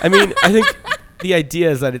 Yeah, I mean, I think... The idea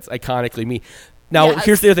is that it's iconically me. Now,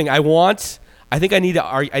 here's the other thing. I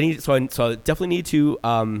definitely need to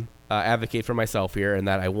advocate for myself here, and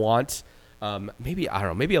that I want maybe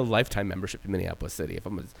a lifetime membership to Minneapolis City. If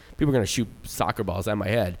people are going to shoot soccer balls at my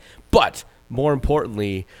head, but more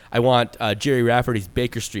importantly, I want Jerry Rafferty's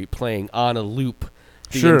Baker Street playing on a loop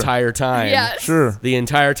the entire time. Yes. Sure. The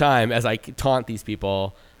entire time as I taunt these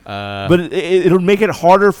people. But it'll make it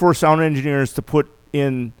harder for sound engineers to put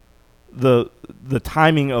in the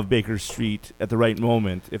timing of Baker Street at the right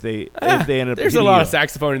moment if they end up. There's a lot of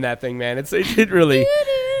saxophone in that thing, man. It really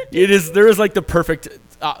it is. There is like the perfect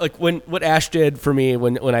like what Ash did for me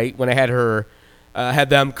when I had her had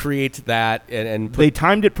them create that and they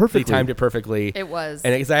timed it perfectly. It was,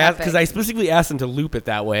 and because I specifically asked them to loop it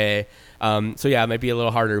that way. So yeah, it might be a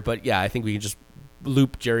little harder, but yeah, I think we can just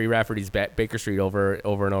loop Jerry Rafferty's Baker Street over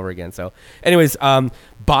and over again. So anyways,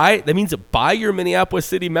 buy your Minneapolis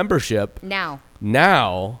City membership now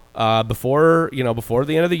before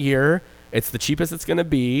the end of the year. It's the cheapest it's going to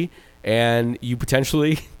be, and you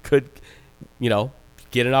potentially could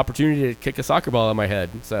get an opportunity to kick a soccer ball at my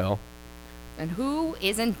head. So, and who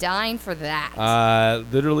isn't dying for that?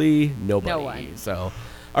 Literally nobody. No one. So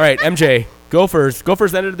all right, MJ, Gophers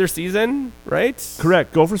ended their season, right?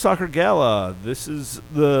 Correct. Gopher Soccer Gala. They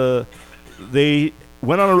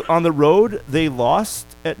went on the road. They lost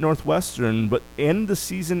at Northwestern, but end the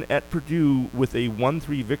season at Purdue with a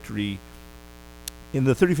 1-3 victory. In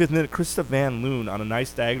the 35th minute, Krista Van Loon on a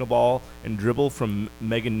nice diagonal ball and dribble from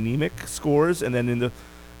Megan Nemec scores. And then in the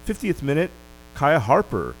 50th minute, Kaya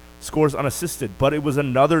Harper scores unassisted. But it was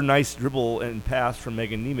another nice dribble and pass from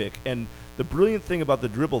Megan Nemec. And the brilliant thing about the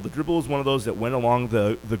dribble is one of those that went along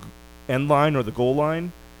the end line or the goal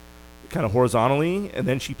line kind of horizontally, and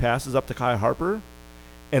then she passes up to Kaya Harper.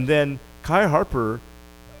 And then Kaya Harper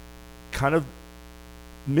kind of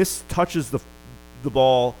mistouches the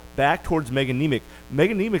ball back towards Megan Nemec.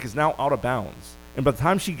 Megan Nemec is now out of bounds. And by the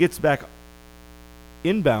time she gets back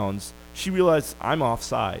inbounds, she realizes I'm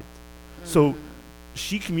offside. So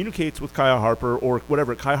she communicates with Kaya Harper or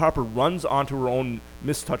whatever. Kaya Harper runs onto her own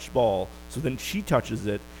mistouched ball. So then she touches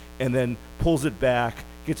it and then pulls it back,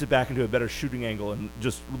 gets it back into a better shooting angle, and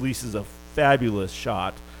just releases a fabulous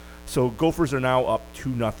shot. So Gophers are now up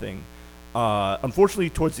 2-0.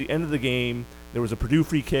 Unfortunately, towards the end of the game, there was a Purdue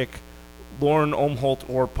free kick. Lauren Omholt,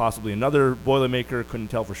 or possibly another Boilermaker, couldn't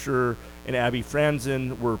tell for sure, and Abby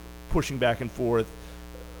Franzen were pushing back and forth.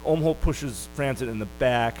 Omholt pushes Franzen in the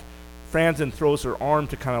back. Franzen throws her arm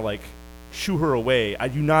to kind of like shoo her away. I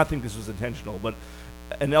do not think this was intentional, but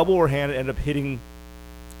an elbow or hand ended up hitting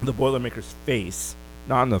the Boilermaker's face,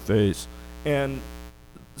 not in the face. And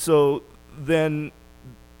so then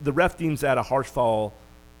the ref deems that a harsh foul,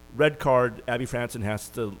 red card. Abby Franson has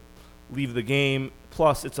to leave the game.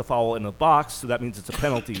 Plus, it's a foul in the box, so that means it's a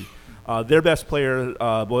penalty. Their best player,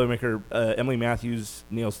 Boilermaker Emily Matthews,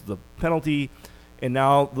 nails the penalty, and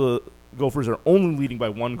now the Gophers are only leading by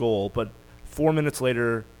 1 goal. But 4 minutes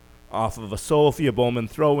later, off of a Sophia Bowman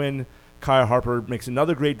throw-in, Kaya Harper makes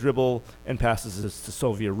another great dribble and passes this to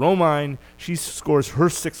Sophia Romine. She scores her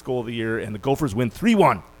 6th goal of the year, and the Gophers win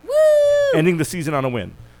 3-1, ending the season on a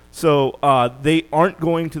win. So they aren't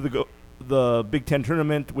going to the Big Ten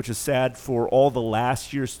tournament, which is sad for all the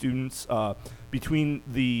last year students. Between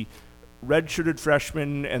the redshirted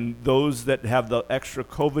freshmen and those that have the extra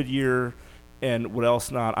COVID year and what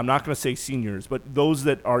else not, I'm not going to say seniors, but those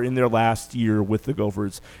that are in their last year with the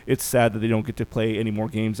Gophers, it's sad that they don't get to play any more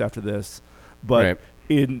games after this. But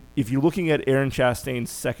if you're looking at Erin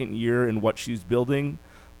Chastain's 2nd year and what she's building,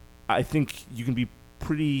 I think you can be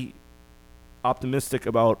pretty optimistic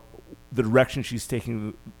about the direction she's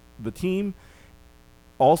taking the team.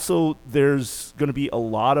 Also, there's going to be a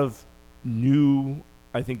lot of new,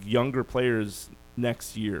 I think, younger players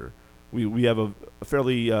next year. We have a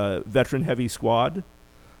fairly veteran-heavy squad.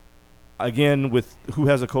 Again, with who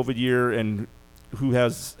has a COVID year and who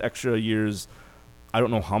has extra years, I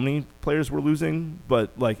don't know how many players we're losing,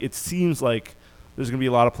 but like it seems like there's going to be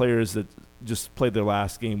a lot of players that just played their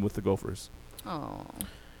last game with the Gophers. Oh.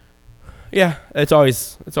 Yeah, it's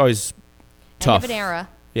always tough. End of an era.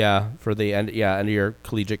 Yeah, for the end of your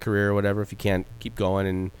collegiate career or whatever, if you can't keep going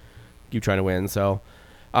and keep trying to win. So,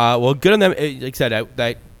 well, good on them. Like I said,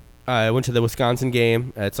 I went to the Wisconsin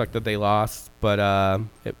game. It sucked that they lost, but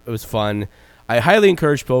it was fun. I highly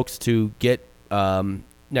encourage folks to get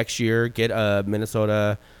next year, get a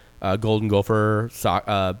Minnesota Golden Gopher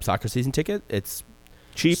soccer season ticket. It's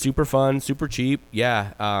cheap, super fun, super cheap.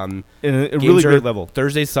 Yeah, and a really great level.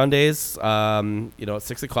 Thursdays, Sundays. At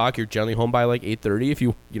 6:00, you're generally home by like 8:30 if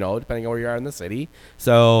you depending on where you are in the city.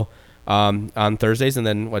 So on Thursdays, and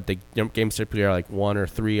then the games typically are like 1 or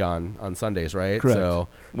 3 on Sundays, right? Correct. So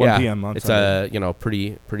 1 p.m. on Sunday. It's a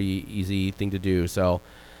pretty easy thing to do. So.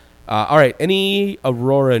 All right. Any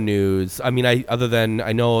Aurora news? I mean, other than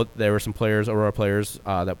I know there were some Aurora players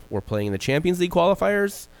that were playing in the Champions League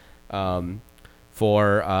qualifiers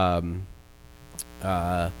for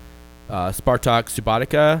Spartak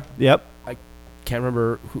Subotica. Yep. I can't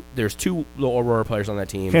remember who. There's 2 little Aurora players on that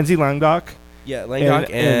team. Kenzie Langdock. Yeah, Langdock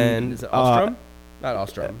and is it Ostrom? Not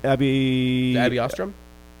Ostrom. Abby Ostrom?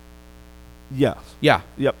 Yeah. Yeah.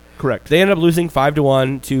 Yep. Correct. They ended up losing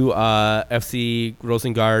 5-1 to FC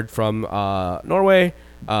Rosengard from Norway.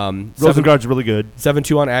 Rosengard's really good.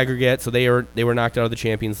 7-2 on aggregate, so they were knocked out of the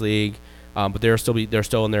Champions League, but they're still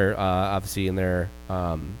in their obviously in their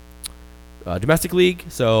domestic league.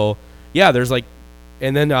 So yeah, there's and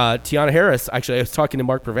then Tiana Harris. Actually, I was talking to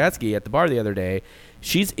Mark Pravatsky at the bar the other day.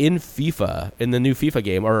 She's in FIFA in the new FIFA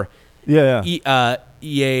game, or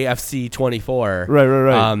EAFC 24.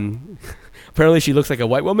 Right. Apparently, she looks like a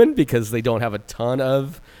white woman because they don't have a ton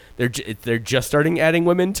of. They're just starting adding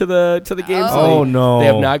women to the game. So they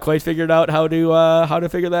have not quite figured out how to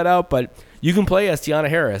figure that out. But you can play as Tiana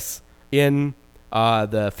Harris in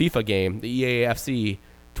the FIFA game, the EAFC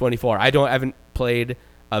 24. I haven't played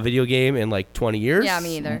a video game in like 20 years. Yeah,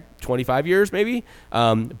 me either. 25 years maybe.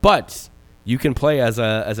 But you can play as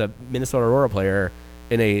a Minnesota Aurora player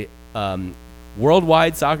in a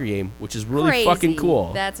worldwide soccer game, which is really Crazy. fucking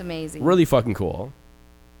cool. That's amazing. Really fucking cool.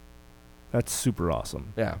 That's super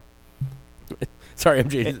awesome. Yeah. Sorry,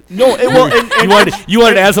 MJ. You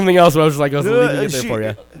wanted to add something else, but I was leaving it there for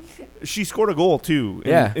you. She scored a goal too.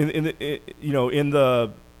 In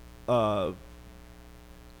the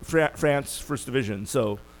France First Division.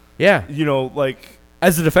 So yeah,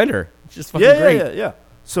 as a defender, it's just fucking great. Yeah.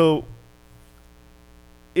 So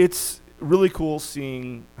it's really cool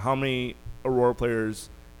seeing how many Aurora players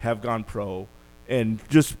have gone pro, and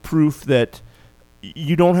just proof that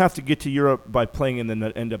you don't have to get to Europe by playing in the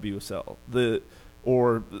NWSL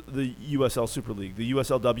or the USL Super League. The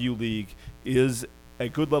USLW League is a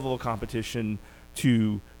good level of competition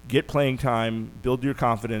to get playing time, build your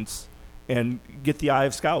confidence, and get the eye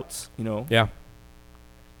of scouts. Yeah.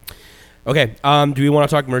 Okay. Do we want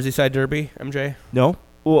to talk Merseyside Derby, MJ? No.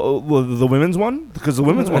 Well, the women's one? Because the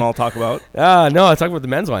women's one I'll talk about. No, I'll talk about the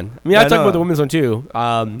men's one. I mean, I'll talk about the women's one too.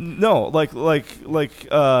 No,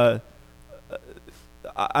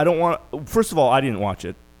 I don't want. First of all, I didn't watch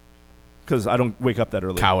it because I don't wake up that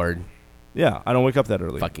early. Coward. Yeah, I don't wake up that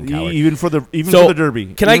early. Fucking coward. Even for the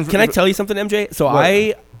Derby. Can I tell you something, MJ? So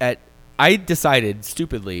what? I decided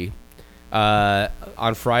stupidly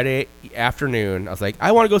on Friday afternoon. I was like,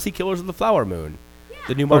 I want to go see Killers of the Flower Moon,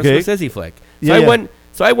 the new Martin Scorsese flick. So I went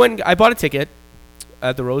So I bought a ticket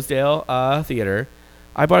at the Rosedale Theater.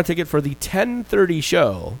 I bought a ticket for the 10:30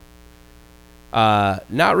 show,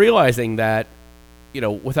 not realizing that,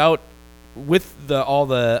 with all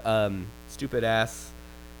the stupid ass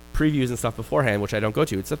previews and stuff beforehand, which I don't go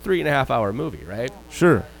to. It's a 3.5 hour movie, right?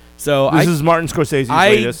 Sure. So this is Martin Scorsese's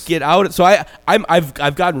latest. Get out. So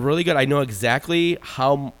I've gotten really good. I know exactly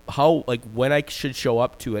how like when I should show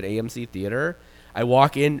up to an AMC theater. I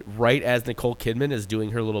walk in right as Nicole Kidman is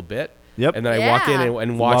doing her little bit. Yep. And then I walk in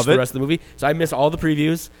and watch Love the it. rest of the movie. So I miss all the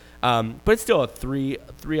previews. But it's still a 3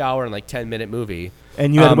 hour and like 10-minute movie.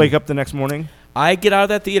 And you had to wake up the next morning? I get out of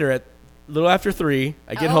that theater at a little after 3.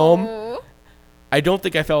 I get home. I don't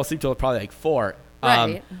think I fell asleep till probably like 4.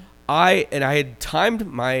 Right. I had timed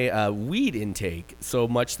my weed intake so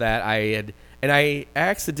much that I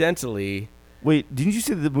accidentally. Wait, didn't you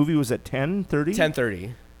say the movie was at 10:30?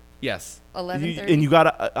 10:30. Yes. 11:30. And you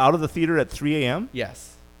got out of the theater at 3 a.m.?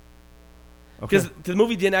 Yes. Okay. Because the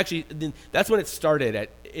movie didn't actually. That's when it started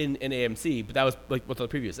in AMC, but that was like with the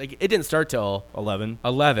previews. Like it didn't start till 11.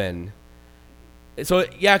 So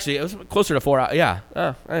yeah, actually, it was closer to 4 hours. Yeah.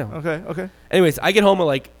 I know. Okay. Anyways, I get home at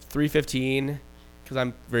like 3:15 because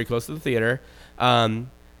I'm very close to the theater, and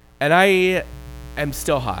I am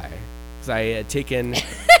still high because I had taken.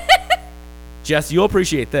 Jess, you'll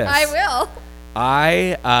appreciate this. I will.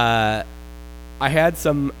 I had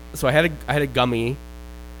some. So I had a gummy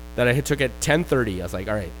that I took at 10:30. I was like,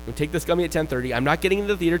 all right, I'm gonna take this gummy at 10:30. I'm not getting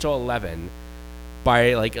into the theater till 11.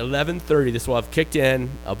 By like 11:30, this will have kicked in.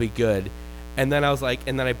 I'll be good. And then I was like,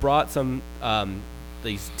 and then I brought some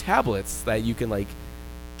these tablets that you can like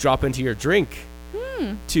drop into your drink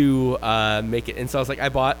to make it. And so I was like, I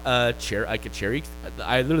bought a cherry.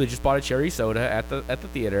 I literally just bought a cherry soda at the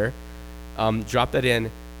theater. Dropped that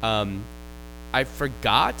in. I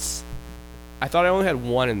forgot. I thought I only had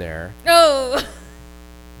one in there. Oh.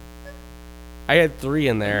 I had 3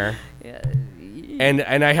 in there. Yeah.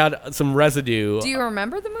 And I had some residue. Do you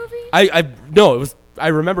remember the movie? I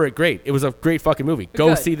remember it great. It was a great fucking movie. Go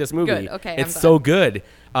Good. see this movie. Good. Okay, it's I'm so good.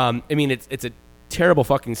 I mean, it's a terrible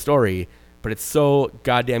fucking story, but it's so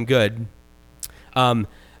goddamn good. But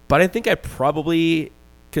I think I probably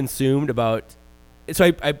consumed about. So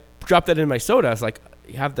I dropped that in my soda. I was like,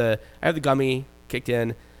 I have the gummy kicked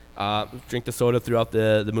in. Drink the soda throughout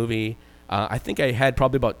the movie. I think I had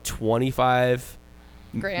probably about 25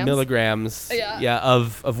 milligrams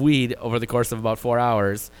of weed over the course of about 4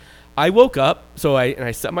 hours. I woke up, so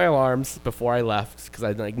I set my alarms before I left because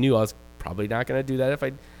I knew I was probably not going to do that if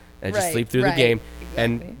I just sleep through the game. Exactly.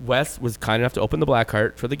 And Wes was kind enough to open the black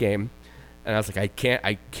cart for the game, and I was like,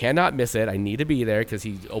 I cannot miss it. I need to be there because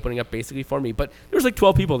he's opening up basically for me. But there was like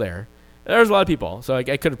 12 people there. There was a lot of people, so I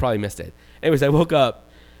could have probably missed it. Anyways, I woke up,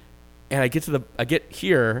 and I get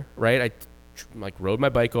here, right? I like rode my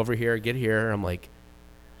bike over here, get here, and I'm like,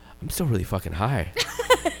 I'm still really fucking high.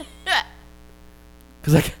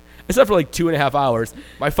 Because like I slept for like 2.5 hours.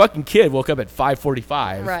 My fucking kid woke up at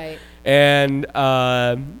 5:45. Right. And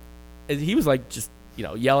he was like just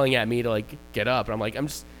yelling at me to like get up, and I'm like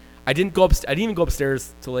I didn't even go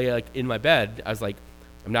upstairs to lay like in my bed. I was like,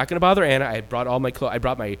 I'm not gonna bother Anna. I brought all my clothes. I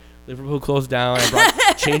brought my Liverpool clothes down. I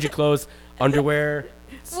brought change of clothes, underwear.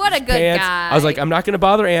 What a good pants. guy. I was like, I'm not gonna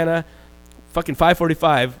bother Anna. Fucking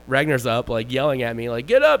 5:45. Ragnar's up, like yelling at me, like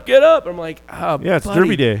get up. I'm like, oh yeah, it's buddy.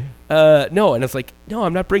 Derby Day. No, and it's like, no,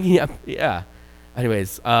 I'm not bringing you up. Yeah.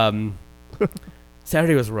 Anyways,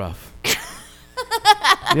 Saturday was rough.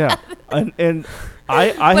 Yeah, and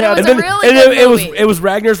I But had it was a really good movie. It was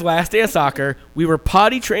Ragnar's last day of soccer. We were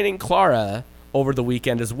potty training Clara over the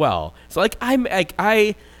weekend as well. So like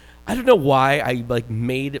I don't know why I like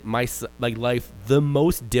made my like life the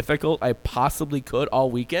most difficult I possibly could all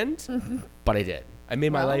weekend, but I did. I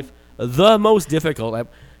made my life the most difficult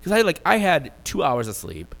because I had 2 hours of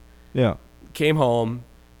sleep. Yeah. Came home,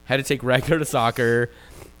 had to take Ragnar to soccer,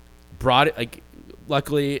 brought it like.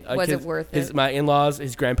 Luckily, Was it worth it? My in-laws,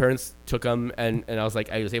 his grandparents took him, and I was like,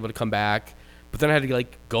 I was able to come back. But then I had to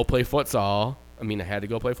like go play futsal. I had to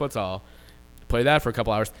go play futsal, play that for a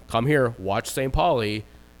couple hours. Come here, watch St. Pauli,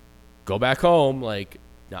 go back home.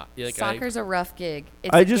 Soccer's a rough gig.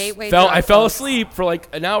 It's I a just gateway I drug, fell folks. asleep for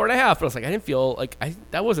like an hour and a half. But I was like, I didn't feel like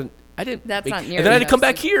that wasn't. I didn't. That's not nearly And then I had to come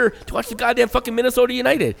enough back here to watch the goddamn fucking Minnesota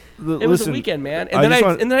United. It was a listen, weekend, man. I And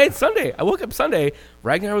just then I had Sunday. I woke up Sunday.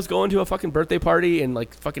 Ragnar was going to a fucking birthday party in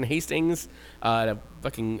like fucking Hastings, a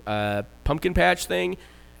fucking pumpkin patch thing.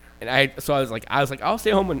 And I was like, I'll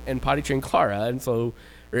stay home and potty train Clara, and so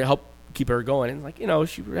or help keep her going. And like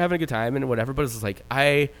she was having a good time and whatever. But it's like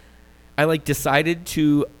I like decided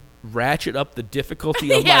to ratchet up the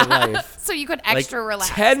difficulty of my life. So you could extra relax.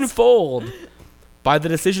 Tenfold by the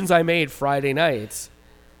decisions I made Friday night.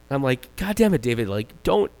 I'm like, God damn it, David! Like,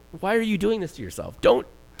 why are you doing this to yourself? Don't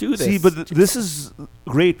do this. See, but this is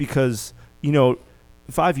great because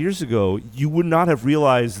 5 years ago you would not have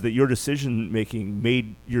realized that your decision making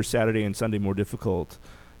made your Saturday and Sunday more difficult.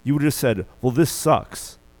 You would have said, "Well, this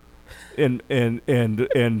sucks," and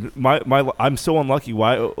my I'm so unlucky.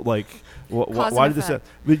 Why why did this?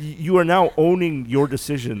 But you are now owning your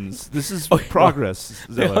decisions. This is progress.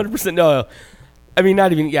 100%. No, I mean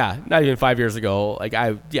not even 5 years ago. Like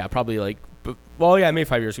probably like. Maybe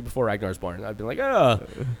 5 years before Ragnar was born. I've been like,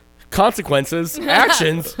 consequences,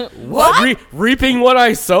 actions, what? Reaping what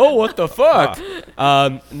I sow. What the fuck? So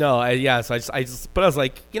I was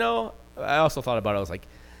like, I also thought about it. I was like,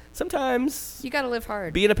 sometimes you got to live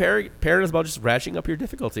hard. Being a parent is about just ratcheting up your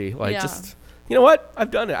difficulty. Like, just, you know what? I've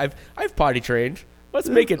done it. I've potty trained. Let's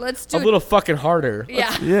make it a little fucking harder.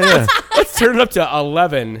 Yeah. Let's turn it up to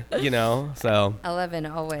 11, so. 11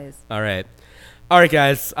 always. All right,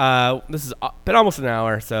 guys. This has been almost an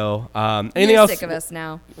hour. So, anything You're else? Sick of us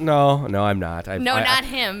now. No, I'm not. Not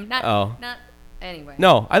him. Not anyway.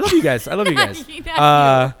 No, I love you guys.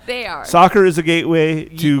 They are. Soccer is a gateway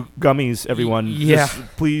to gummies. Everyone, yeah. Just,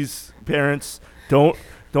 please, parents, don't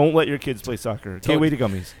let your kids play soccer. Gateway to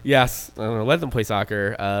gummies. Yes, let them play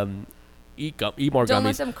soccer. Eat more gummies. Don't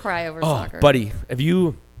let them cry over soccer. Buddy, have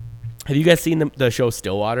you guys seen the show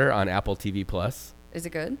Stillwater on Apple TV Plus? Is it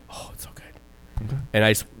good? Oh, it's so good. Okay. And I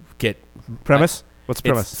just get premise. What's the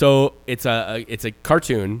premise? So it's a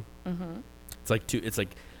cartoon. Mm-hmm. It's like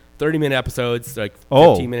 30-minute episodes, like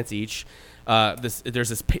 15 minutes each. There's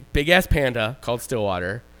this big ass panda called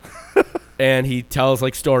Stillwater, and he tells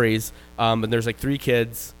like stories. And there's like 3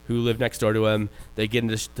 kids who live next door to him. They get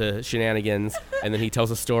into shenanigans, and then he tells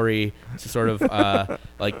a story to sort of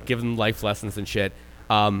like give them life lessons and shit.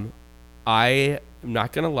 I am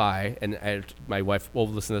not gonna lie, and my wife will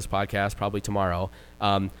listen to this podcast probably tomorrow.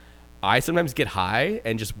 I sometimes get high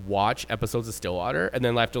and just watch episodes of Stillwater, and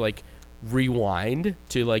then I have to like rewind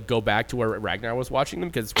to like go back to where Ragnar was watching them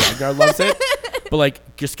because Ragnar loves it. But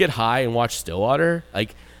like, just get high and watch Stillwater.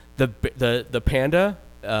 Like the panda,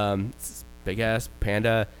 big ass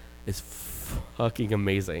panda, is fucking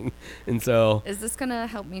amazing. And so, is this gonna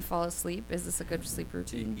help me fall asleep? Is this a good sleep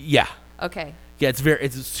routine? Yeah. Okay. Yeah, it's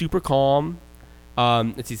super calm.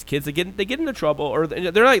 It's these kids that get into trouble, or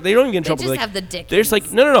they don't even get in trouble. They just like, have the dick. There's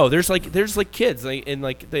like no. There's like kids, and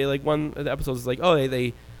like they like one of the episodes is like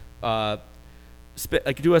they do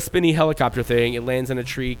a spinny helicopter thing. It lands in a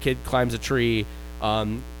tree. Kid climbs a tree.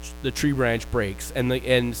 The tree branch breaks,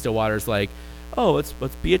 and Stillwater's like, oh, let's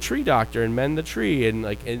be a tree doctor and mend the tree, and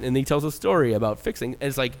like and he tells a story about fixing. And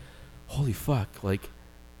it's like, holy fuck! Like,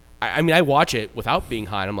 I mean, I watch it without being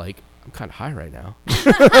high, and I'm like, I'm kind of high right now.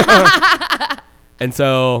 And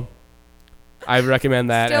so I recommend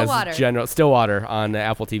that as Stillwater on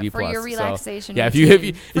Apple TV Plus. For your relaxation. So, yeah, if you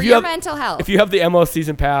have mental health. If you have the MO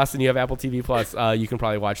season pass and you have Apple TV Plus, you can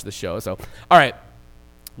probably watch the show. So, all right,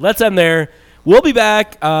 let's end there. We'll be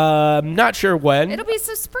back. Not sure when. It'll be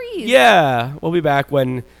some sprees. Yeah, we'll be back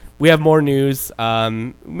when we have more news.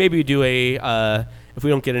 Maybe we do if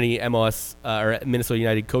we don't get any MLS or Minnesota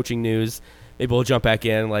United coaching news, maybe we'll jump back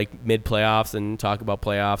in like mid playoffs and talk about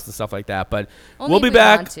playoffs and stuff like that. But we'll be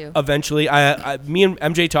back eventually. Me and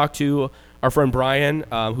MJ talked to our friend Brian,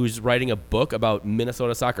 who's writing a book about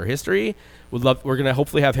Minnesota soccer history. We're gonna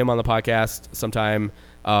hopefully have him on the podcast sometime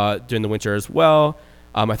during the winter as well.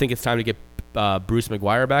 I think it's time to get Bruce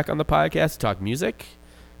McGuire back on the podcast to talk music.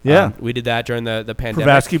 Yeah, we did that during the pandemic.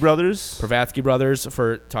 Pravatsky brothers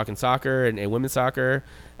for talking soccer and women's soccer,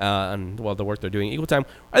 and the work they're doing equal time.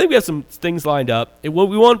 I think we have some things lined up. We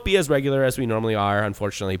won't be as regular as we normally are,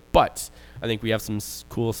 unfortunately, but I think we have some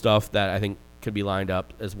cool stuff that I think could be lined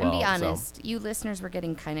up as well. And be honest, you listeners were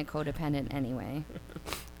getting kind of codependent anyway.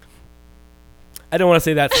 I don't want to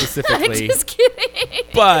say that specifically. I'm just kidding.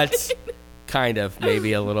 But kind of,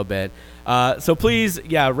 maybe a little bit. So please,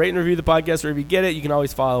 rate and review the podcast wherever you get it. You can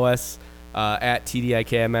always follow us at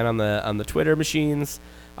TDIKMN on the Twitter machines.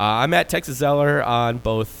 I'm at Texas Zeller on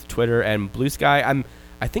both Twitter and Blue Sky.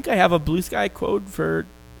 I think I have a Blue Sky code for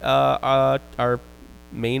our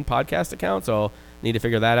main podcast account, so need to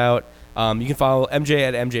figure that out. You can follow MJ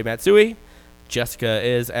at MJ Matsui. Jessica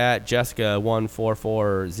is at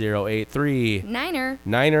Jessica144083.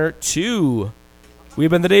 Niner2. We've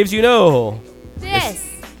been the Daves you know. This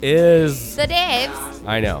is the Daves.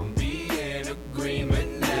 I know. Be in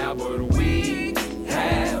agreement now, but we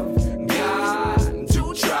have got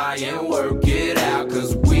to try and work it out,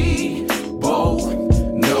 'cause we both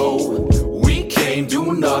know we can't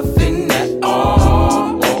do nothing at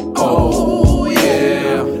all. Oh,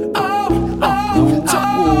 yeah. Oh.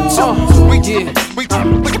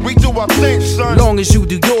 as you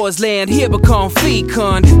do yours, land here become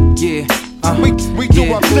fecund. Yeah. We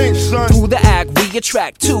do our thing, son. Through the act, we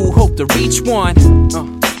attract two, hope to reach one.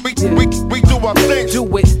 We do our thing.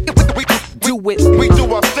 Do it. Do it. We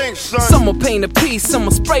do our thing, son. Someone paint a piece,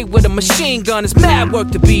 someone spray with a machine gun. It's mad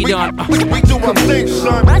work to be done. We do our thing,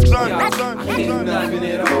 son. I can't do nothing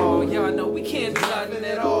at all. Y'all know we can't do nothing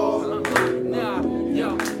at all. Nah,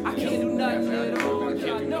 yo, I can't do nothing at all.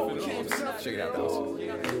 Y'all know we can't do nothing. Check it out, though.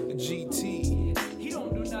 GT. He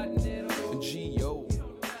don't do nothing at all. G.O.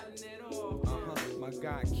 My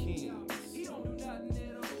guy King. He don't do nothing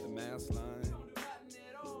at all. The mass line.